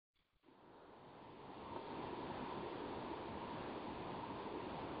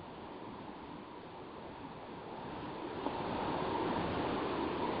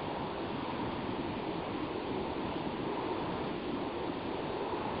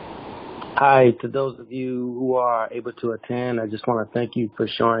Hi, to those of you who are able to attend, I just want to thank you for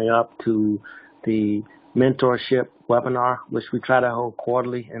showing up to the mentorship webinar, which we try to hold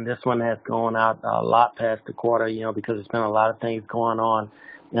quarterly. And this one has gone out a lot past the quarter, because there's been a lot of things going on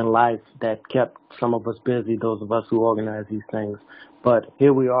in life that kept some of us busy, those of us who organize these things. But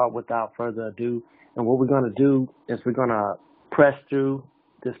here we are without further ado. And what we're going to do is we're going to press through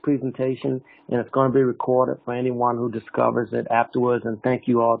this presentation, and it's going to be recorded for anyone who discovers it afterwards. And thank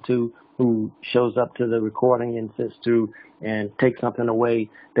you all too who shows up to the recording and sits through and takes something away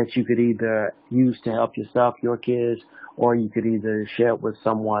that you could either use to help yourself, your kids, or you could either share it with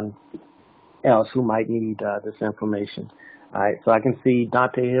someone else who might need this information. All right, so I can see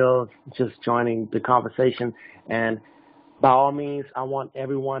Dante Hill just joining the conversation, and by all means, I want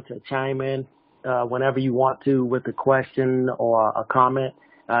everyone to chime in whenever you want to with a question or a comment.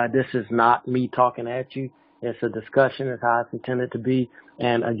 This is not me talking at you. It's a discussion. It's how it's intended to be.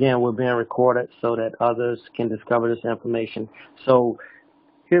 And again, we're being recorded so that others can discover this information. So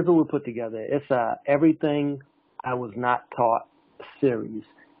here's what we put together. It's a Everything I Was Not Taught series.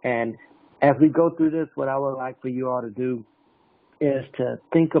 And as we go through this, what I would like for you all to do is to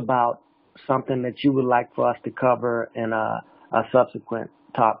think about something that you would like for us to cover in a subsequent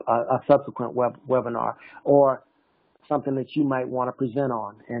webinar, or something that you might want to present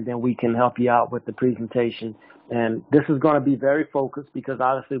on, and then we can help you out with the presentation. And this is going to be very focused because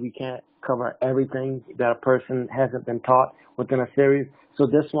obviously we can't cover everything that a person hasn't been taught within a series. So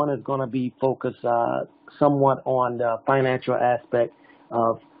this one is going to be focused somewhat on the financial aspect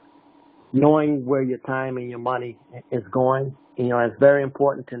of knowing where your time and your money is going. It's very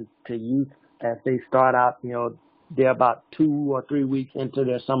important to youth as they start out. They're about 2 or 3 weeks into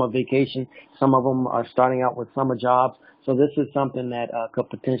their summer vacation. Some of them are starting out with summer jobs. So this is something that could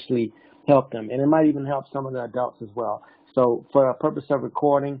potentially help them. And it might even help some of the adults as well. So for the purpose of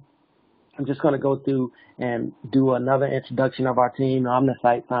recording, I'm just going to go through and do another introduction of our team. I'm the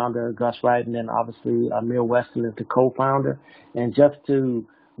site founder, Gus Wright, and then obviously Amir Weston is the co-founder. And just to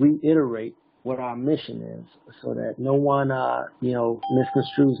reiterate what our mission is so that no one,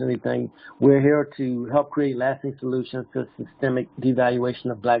 misconstrues anything. We're here to help create lasting solutions to systemic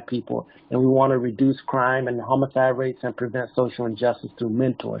devaluation of black people. And we want to reduce crime and homicide rates and prevent social injustice through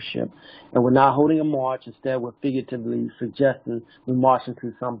mentorship. And we're not holding a march. Instead, we're figuratively suggesting we march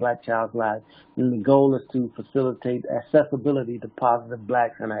into some black child's life. And the goal is to facilitate accessibility to positive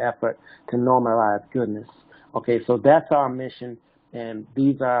blacks in an effort to normalize goodness. Okay, so that's our mission. And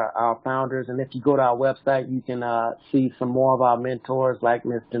these are our founders. And if you go to our website, you can see some more of our mentors like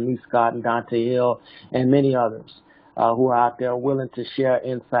Ms. Denise Scott and Dante Hill and many others who are out there willing to share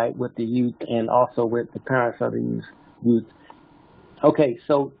insight with the youth and also with the parents of the youth. Okay,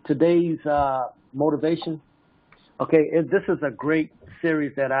 so today's motivation. Okay, this is a great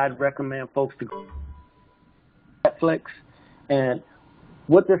series that I'd recommend folks to go to Netflix. And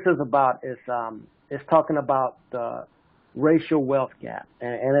what this is about is it's talking about the racial wealth gap,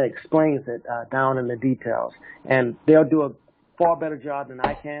 and it explains it down in the details. And they'll do a far better job than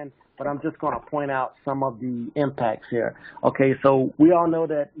I can, but I'm just going to point out some of the impacts here. Okay, so we all know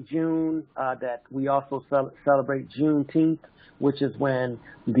that June, that we also celebrate Juneteenth, which is when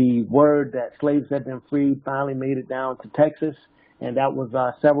the word that slaves had been freed finally made it down to Texas. And that was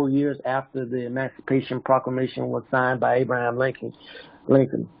several years after the Emancipation Proclamation was signed by Abraham Lincoln.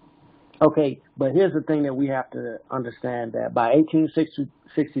 Okay, but here's the thing that we have to understand, that by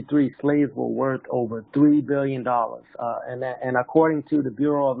 1863, slaves were worth over $3 billion. And according to the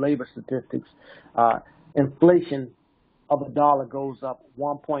Bureau of Labor Statistics, inflation of a dollar goes up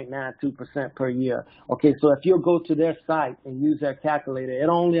 1.92% per year. Okay, so if you'll go to their site and use their calculator,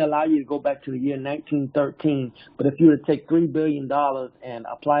 it'll only allow you to go back to the year 1913. But if you were to take $3 billion and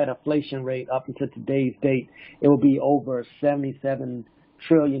apply the inflation rate up until today's date, it will be over $77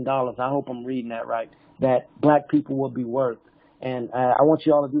 trillion. I hope I'm reading that right, that black people will be worth. And I want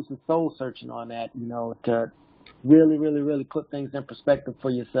you all to do some soul searching on that, to really, really, really put things in perspective for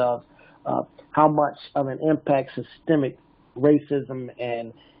yourselves, how much of an impact systemic racism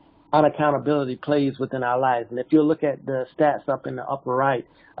and unaccountability plays within our lives. And if you look at the stats up in the upper right,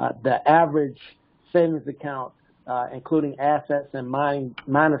 the average savings account, including assets and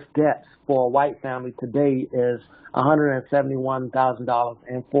minus debts for a white family today is $171,000,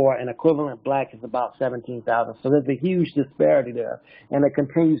 and for an equivalent black is about $17,000. So there's a huge disparity there, and it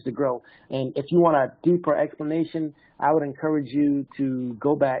continues to grow. And if you want a deeper explanation, I would encourage you to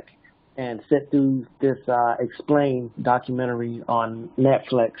go back and sit through this Explain documentary on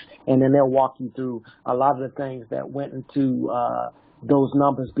Netflix, and then they'll walk you through a lot of the things that went into those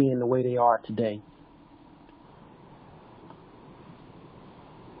numbers being the way they are today.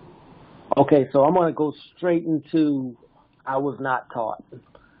 Okay, so I'm going to go straight into I was not taught.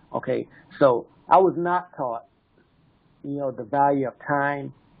 Okay, so I was not taught, the value of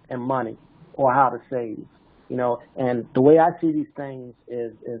time and money or how to save. And the way I see these things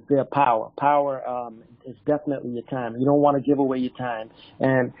is their power. Power is definitely your time. You don't want to give away your time.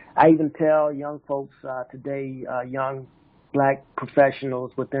 And I even tell young folks today, young black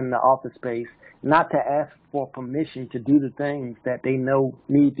professionals within the office space, not to ask for permission to do the things that they know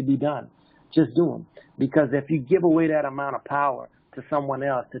need to be done. Just do them. Because if you give away that amount of power to someone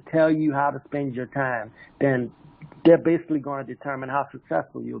else to tell you how to spend your time, then they're basically going to determine how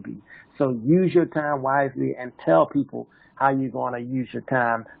successful you'll be. So use your time wisely and tell people how you're going to use your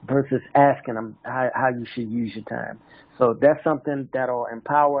time versus asking them how you should use your time. So that's something that'll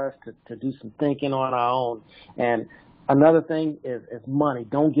empower us to do some thinking on our own. And another thing is money.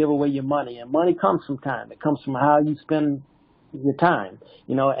 Don't give away your money. And money comes from time. It comes from how you spend your time,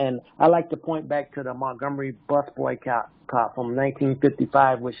 and I like to point back to the Montgomery bus boycott from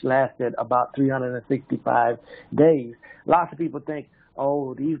 1955, which lasted about 365 days. Lots of people think,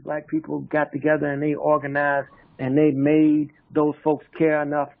 oh, these black people got together and they organized and they made those folks care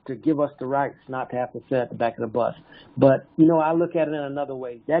enough to give us the rights not to have to sit at the back of the bus. But, I look at it in another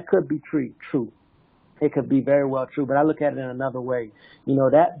way. That could be true. It could be very well true, but I look at it in another way.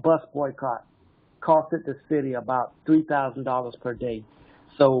 That bus boycott costed the city about $3,000 per day.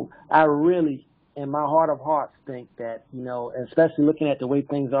 So I really, in my heart of hearts, think that, especially looking at the way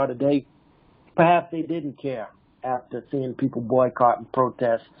things are today, perhaps they didn't care after seeing people boycott and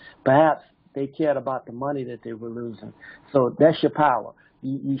protest. Perhaps they cared about the money that they were losing. So that's your power.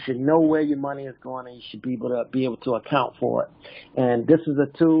 You should know where your money is going, and you should be able to account for it. And this is a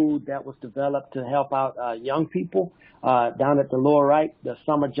tool that was developed to help out young people down at the lower right, the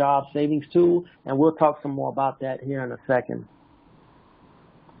Summer Job Savings Tool, and we'll talk some more about that here in a second.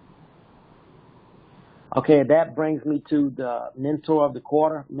 Okay, that brings me to the Mentor of the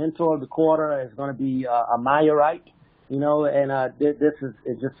Quarter. Mentor of the Quarter is going to be Amaya Wright. And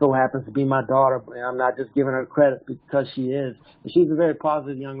it just so happens to be my daughter, and I'm not just giving her credit because she is. But she's a very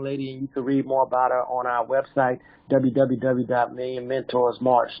positive young lady, and you can read more about her on our website,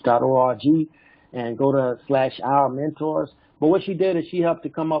 www.millionmentorsmarch.org, and go to /our mentors. But what she did is she helped to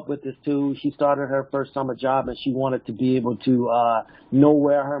come up with this tool. She started her first summer job, and she wanted to be able to know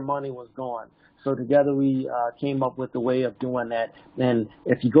where her money was going. So together we came up with a way of doing that. And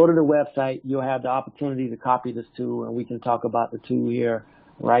if you go to the website, you'll have the opportunity to copy this tool, and we can talk about the tool here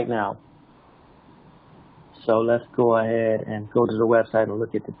right now. So let's go ahead and go to the website and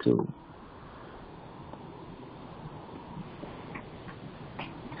look at the tool.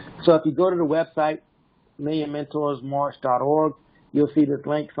 So if you go to the website, millionmentorsmarch.org, you'll see this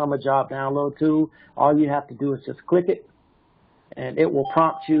link, Summer Job Download Tool. All you have to do is just click it, and it will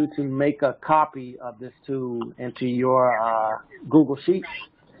prompt you to make a copy of this tool into your Google Sheets.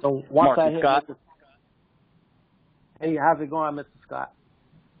 So once I hit Scott. Hey, how's it going, Mr. Scott?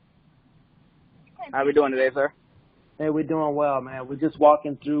 How are we doing today, sir? Hey, we're doing well, man. We're just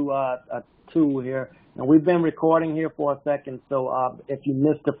walking through a tool here, and we've been recording here for a second. So if you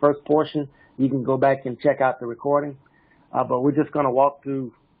missed the first portion, you can go back and check out the recording. But we're just going to walk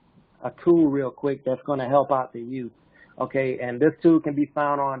through a tool real quick that's going to help out the youth. Okay, and this tool can be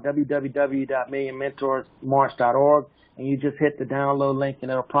found on www.millionmentorsmarch.org, and you just hit the download link, and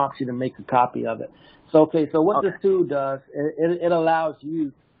it'll prompt you to make a copy of it. So, so what this tool does, it allows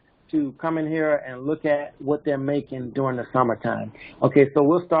you to come in here and look at what they're making during the summertime. Okay, so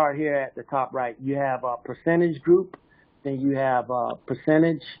we'll start here at the top right. You have a percentage group, then you have a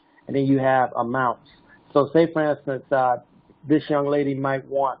percentage, and then you have amounts. So say, for instance, this young lady might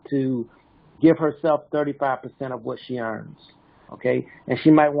want to give herself 35% of what she earns, okay? And she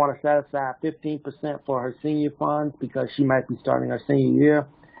might want to set aside 15% for her senior funds because she might be starting her senior year.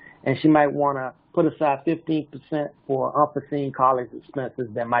 And she might want to put aside 15% for unforeseen college expenses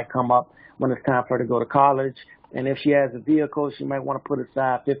that might come up when it's time for her to go to college. And if she has a vehicle, she might want to put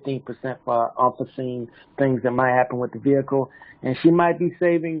aside 15% for unforeseen things that might happen with the vehicle. And she might be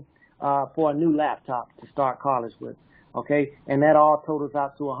saving for a new laptop to start college with, okay? And that all totals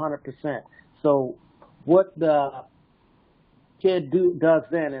out to 100%. So what the kid does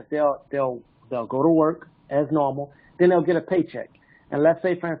then is they'll go to work as normal, then they'll get a paycheck. And let's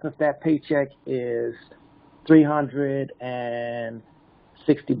say, for instance, that paycheck is $360,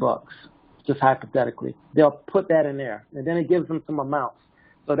 just hypothetically. They'll put that in there, and then it gives them some amounts.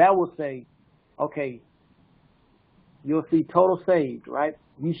 So that will say, okay, you'll see total saved, right?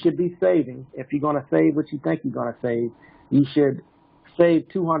 You should be saving. If you're going to save what you think you're going to save, you should save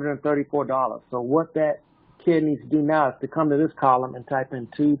 $234. So what that kid needs to do now is to come to this column and type in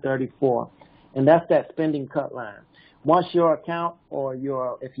 234, and that's that spending cut line. Once your account or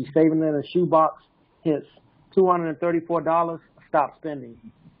if you're saving in a shoebox hits $234, stop spending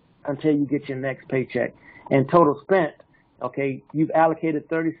until you get your next paycheck. And total spent, okay, you've allocated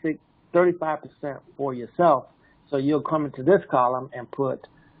 35% for yourself, so you'll come into this column and put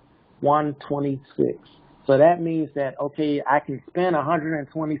 126. So that means that, okay, I can spend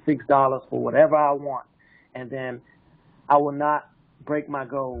 $126 for whatever I want, and then I will not break my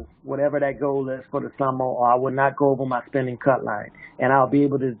goal, whatever that goal is for the summer, or I will not go over my spending cut line. And I'll be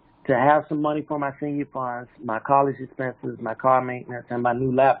able to have some money for my senior funds, my college expenses, my car maintenance, and my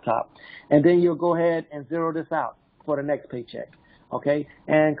new laptop. And then you'll go ahead and zero this out for the next paycheck. Okay,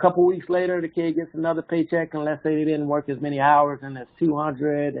 and a couple weeks later, the kid gets another paycheck, and let's say they didn't work as many hours, and it's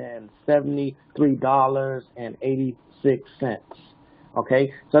 $273.86.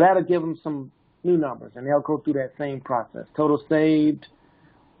 Okay, so that'll give them some new numbers, and they'll go through that same process. Total saved,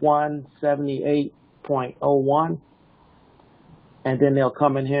 178.01, and then they'll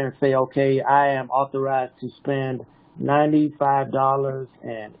come in here and say, okay, I am authorized to spend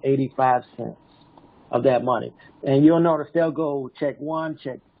 $95.85 of that money. And you'll notice they'll go check 1,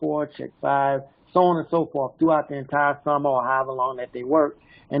 check 4, check 5, so on and so forth throughout the entire summer or however long that they work.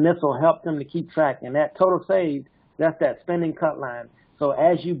 And this will help them to keep track. And that total saved, that's that spending cut line. So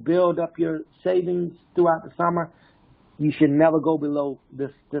as you build up your savings throughout the summer, you should never go below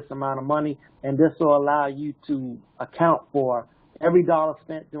this amount of money. And this will allow you to account for every dollar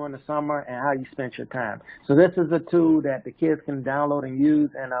spent during the summer and how you spent your time. So this is a tool that the kids can download and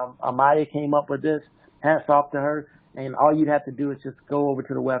use. And Amaya came up with this. Hats off to her. And all you'd have to do is just go over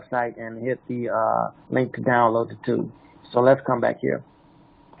to the website and hit the link to download the tool. So let's come back here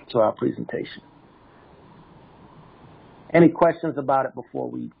to our presentation. Any questions about it before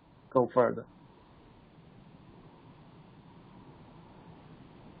we go further?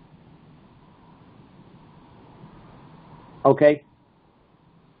 Okay.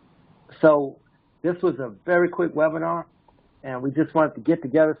 So this was a very quick webinar, and we just wanted to get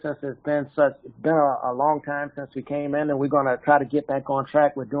together since it's been a long time since we came in, and we're going to try to get back on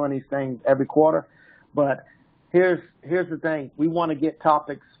track with doing these things every quarter. But here's the thing: we want to get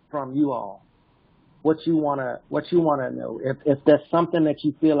topics from you all. What you wanna know. If there's something that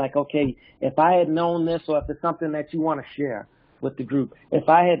you feel like, okay, if I had known this, or if it's something that you want to share with the group, if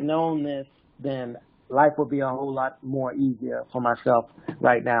I had known this, then life would be a whole lot more easier for myself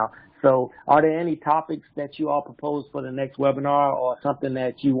right now. So are there any topics that you all propose for the next webinar, or something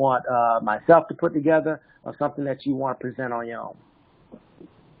that you want myself to put together, or something that you want to present on your own?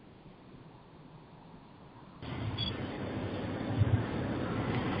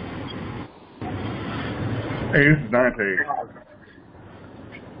 Hey, this is Dante.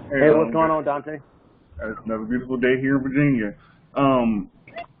 Hey, what's going on, Dante? It's another beautiful day here in Virginia.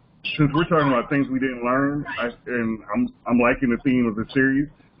 Since we're talking about things we didn't learn, and I'm liking the theme of the series,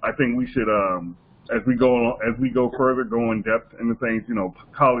 I think we should, as we go further, go in depth into things,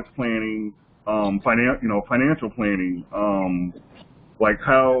 college planning, financial planning, like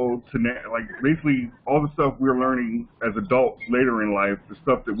how to, basically all the stuff we're learning as adults later in life, the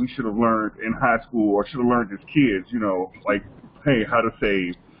stuff that we should have learned in high school or should have learned as kids, like, hey, how to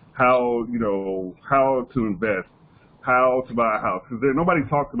save, how to invest, how to buy a house. Because nobody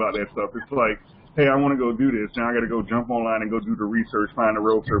talks about that stuff. It's like, hey, I want to go do this. Now I got to go jump online and go do the research, find a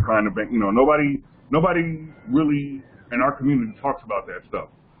realtor, find a bank. Nobody really in our community talks about that stuff.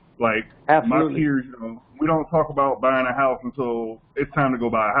 Like, absolutely. My peers, we don't talk about buying a house until it's time to go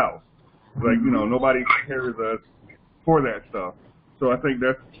buy a house. Like, nobody prepares us for that stuff. So I think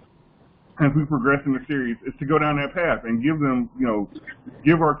that's, as we progress in the series, is to go down that path and give them,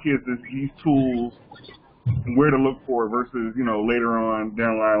 give our kids these tools and where to look for versus, later on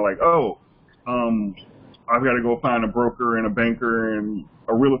down the line, like, I've got to go find a broker and a banker and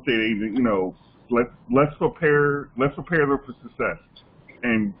a real estate agent. Let's prepare them for success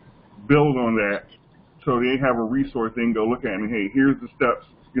and build on that so they have a resource they can go look at and, hey, here's the steps,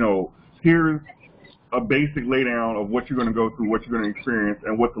 here's a basic laydown of what you're going to go through, what you're going to experience,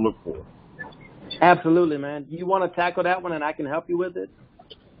 and what to look for. Absolutely, man. You want to tackle that one and I can help you with it?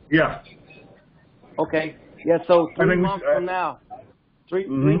 Yeah. Okay. Yeah, so 3 months from now, 3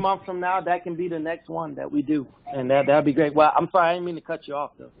 months from now, that can be the next one that we do, and that'd be great. Well, I'm sorry, I didn't mean to cut you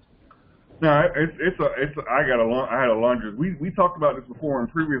off, though. No, I had a laundry. We talked about this before in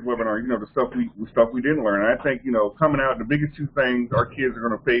previous webinars. The stuff we didn't learn. And I think coming out, the biggest two things our kids are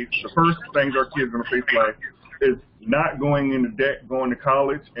going to face. The first things our kids are going to face in life is not going into debt, going to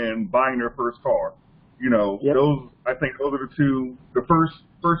college, and buying their first car. Yep. I think those are the first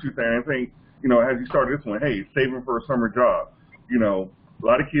two things. I think as you started this one, hey, saving for a summer job. A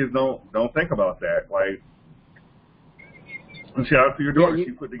lot of kids don't think about that. Like, and shout out to your daughter.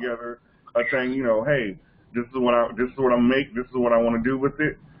 She put together a thing. Hey, this is what I'm make. This is what I want to do with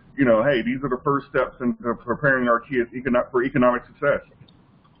it. Hey, these are the first steps into preparing our kids for economic success.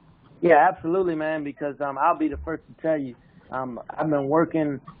 Yeah, absolutely, man. Because I'll be the first to tell you, I've been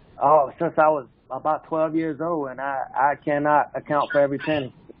working since I was about 12 years old, and I cannot account for every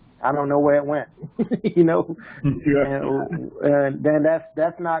penny. I don't know where it went, and then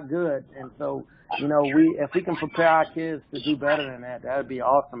that's not good. And so, if we can prepare our kids to do better than that, that'd be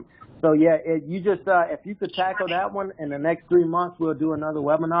awesome. So yeah, if you could tackle that one in the next 3 months, we'll do another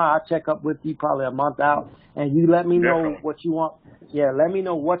webinar. I'll check up with you probably a month out, and you let me know what you want. Yeah, let me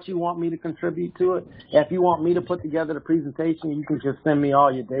know what you want me to contribute to it. If you want me to put together the presentation, you can just send me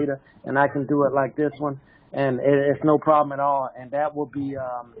all your data, and I can do it like this one. And it's no problem at all, and that would be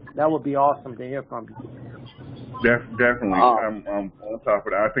awesome to hear from you. Definitely, I'm on top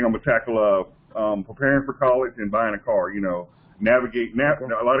of that. I think I'm gonna tackle preparing for college and buying a car. Navigate.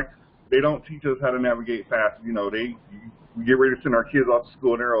 A lot of they don't teach us how to navigate fast. We get ready to send our kids off to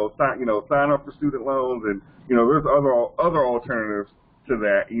school, and they're sign up for student loans, and there's other alternatives to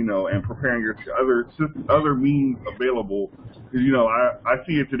that. And preparing your other means available. I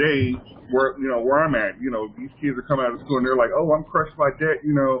see it today where I'm at. These kids are coming out of school and they're like, oh, I'm crushed by debt.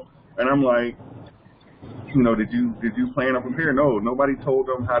 And I'm like, did you plan or prepare? No, nobody told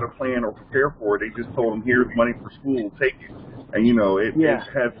them how to plan or prepare for it. They just told them, here's money for school, take it. And it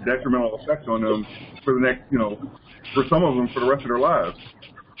has detrimental effects on them for the next, for some of them for the rest of their lives.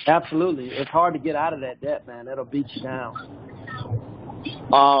 Absolutely, it's hard to get out of that debt, man. It'll beat you down.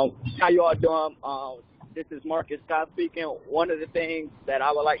 How you all doing? This is Marcus Scott speaking. One of the things that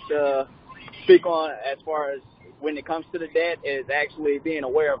I would like to speak on as far as when it comes to the debt is actually being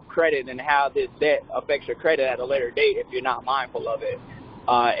aware of credit and how this debt affects your credit at a later date if you're not mindful of it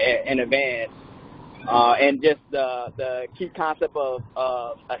in advance. And just the key concept of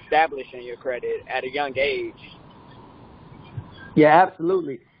establishing your credit at a young age. Yeah,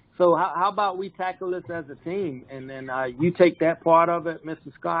 absolutely. So how about we tackle this as a team, and then you take that part of it,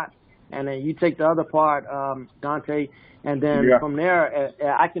 Mr. Scott, and then you take the other part, Dante, and then from there,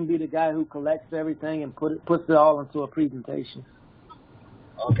 I can be the guy who collects everything and puts it all into a presentation.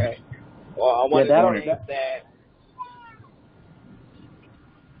 Okay. Well, one of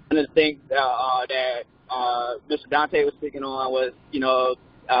the things that Mr. Dante was speaking on was,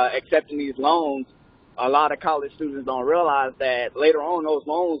 accepting these loans. A lot of college students don't realize that later on those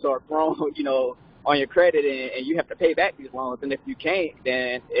loans are thrown, on your credit, and you have to pay back these loans. And if you can't,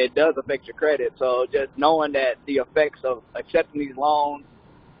 then it does affect your credit. So just knowing that the effects of accepting these loans,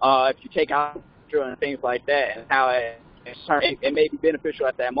 if you take out and things like that, and how it may be beneficial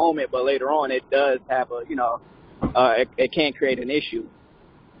at that moment, but later on it does have it can create an issue.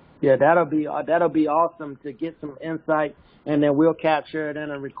 Yeah, that'll be awesome to get some insight, and then we'll capture it in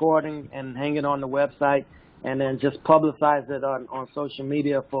a recording and hang it on the website, and then just publicize it on social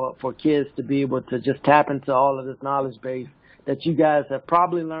media for kids to be able to just tap into all of this knowledge base that you guys have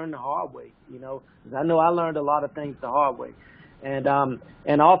probably learned the hard way. 'Cause I know I learned a lot of things the hard way, and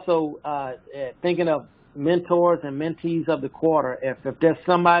also thinking of mentors and mentees of the quarter. If there's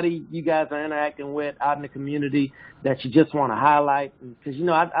somebody you guys are interacting with out in the community that you just want to highlight, because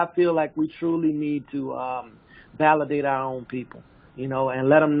I feel like we truly need to validate our own people, and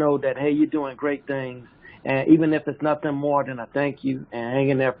let them know that, hey, you're doing great things, and even if it's nothing more than a thank you and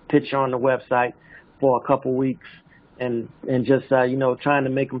hanging their picture on the website for a couple weeks, and just trying to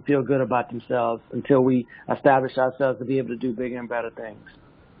make them feel good about themselves until we establish ourselves to be able to do bigger and better things.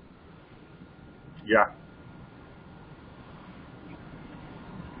 Yeah.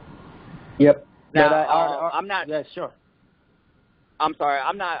 Yep. Now, I'm not. Yeah, sure. I'm sorry.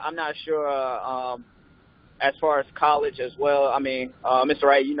 I'm not sure. As far as college as well. I mean, Mr.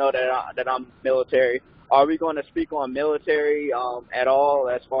 Wright, that I'm military. Are we going to speak on military at all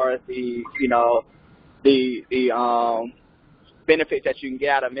as far as the benefits that you can get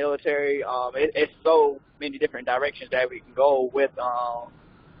out of military? It's so many different directions that we can go with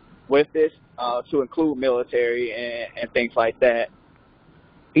this to include military and things like that.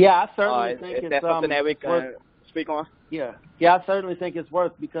 Yeah, I certainly think is that something that we can speak on? Yeah, I certainly think it's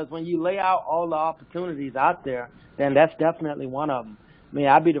worth, because when you lay out all the opportunities out there, then that's definitely one of them. I mean,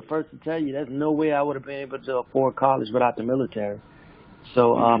 I'd be the first to tell you there's no way I would have been able to afford college without the military.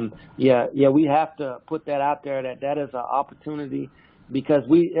 So, we have to put that out there, that is an opportunity, because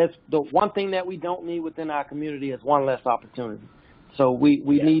it's the one thing that we don't need within our community is one less opportunity. So we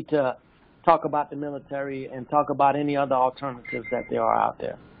need to talk about the military and talk about any other alternatives that there are out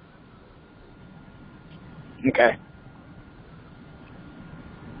there. Okay.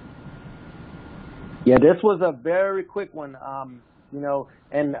 Yeah, this was a very quick one.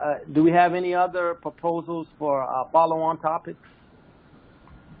 And do we have any other proposals for follow-on topics?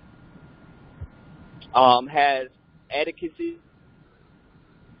 Has adequacy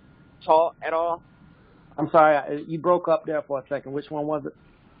taught at all? I'm sorry, you broke up there for a second. Which one was it?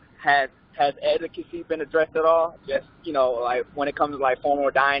 Has adequacy been addressed at all? Just, like when it comes to like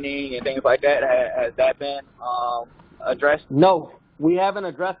formal dining and things like that, has that been addressed? No, we haven't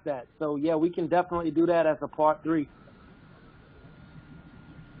addressed that. So yeah, we can definitely do that as a part 3.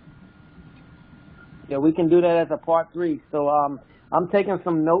 Yeah, we can do that as a part 3. So I'm taking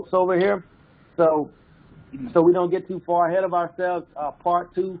some notes over here. So we don't get too far ahead of ourselves.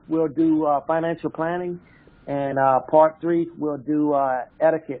 Part 2, we'll do financial planning, and part 3, we'll do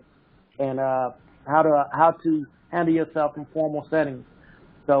etiquette and how to handle yourself in formal settings.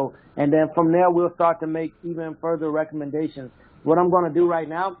 So, and then from there, we'll start to make even further recommendations. What I'm going to do right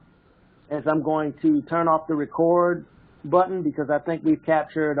now is I'm going to turn off the record button because I think we've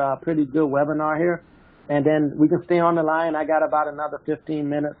captured a pretty good webinar here. And then we can stay on the line. I got about another 15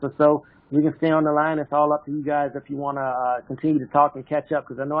 minutes or so. We can stay on the line. It's all up to you guys if you want to continue to talk and catch up,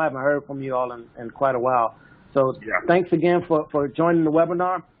 because I know I haven't heard from you all in quite a while. So Thanks again for joining the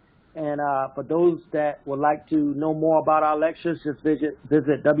webinar. And for those that would like to know more about our lectures, just visit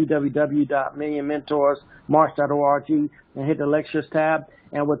www.millionmentorsmarch.org and hit the lectures tab.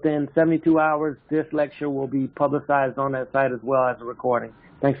 And within 72 hours, this lecture will be publicized on that site as well as a recording.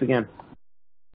 Thanks again.